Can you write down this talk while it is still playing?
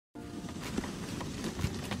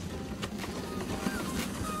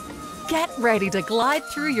Get ready to glide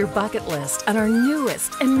through your bucket list on our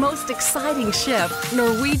newest and most exciting ship,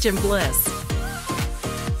 Norwegian Bliss.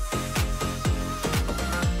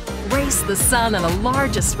 Race the sun on the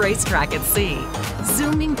largest racetrack at sea,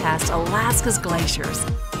 zooming past Alaska's glaciers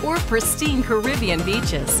or pristine Caribbean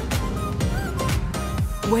beaches.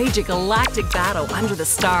 Wage a galactic battle under the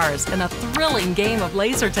stars in a thrilling game of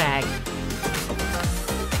laser tag.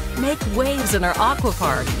 Make waves in our aqua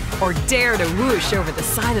park or dare to whoosh over the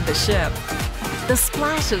side of the ship. The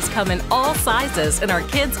splashes come in all sizes in our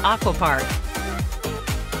kids' aqua park.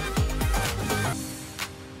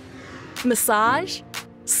 Massage?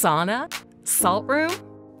 Sauna? Salt room?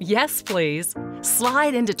 Yes, please.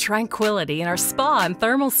 Slide into tranquility in our spa and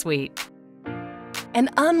thermal suite.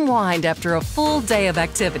 And unwind after a full day of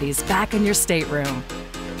activities back in your stateroom.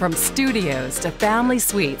 From studios to family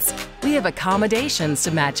suites, we have accommodations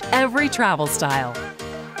to match every travel style.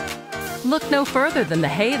 Look no further than the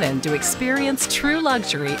Haven to experience true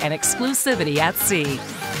luxury and exclusivity at sea.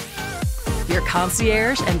 Your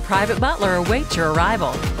concierge and private butler await your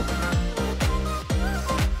arrival.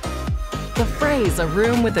 The phrase "a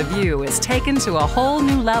room with a view" is taken to a whole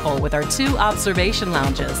new level with our 2 observation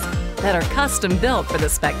lounges that are custom built for the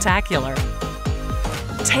spectacular.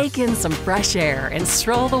 Take in some fresh air and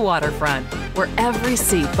stroll the waterfront, where every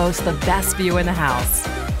seat boasts the best view in the house.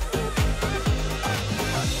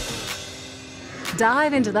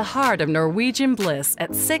 Dive into the heart of Norwegian Bliss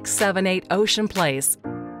at 678 Ocean Place.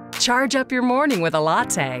 Charge up your morning with a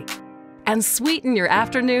latte, and sweeten your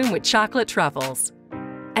afternoon with chocolate truffles.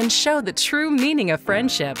 And show the true meaning of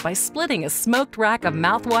friendship by splitting a smoked rack of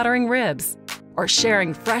mouth-watering ribs, or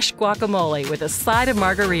sharing fresh guacamole with a side of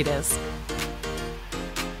margaritas.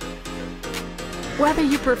 Whether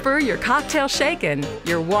you prefer your cocktail shaken,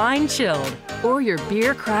 your wine chilled, or your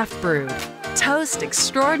beer craft brewed, toast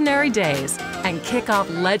extraordinary days and kick off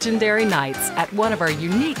legendary nights at one of our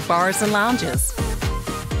unique bars and lounges.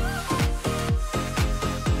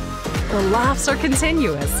 The laughs are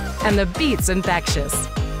continuous and the beats infectious.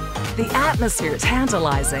 The atmosphere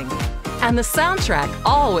tantalizing and the soundtrack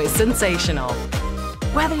always sensational.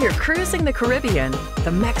 Whether you're cruising the Caribbean,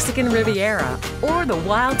 the Mexican Riviera, or the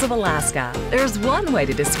wilds of Alaska, there's one way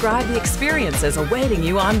to describe the experiences awaiting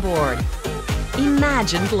you on board.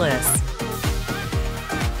 Imagine bliss.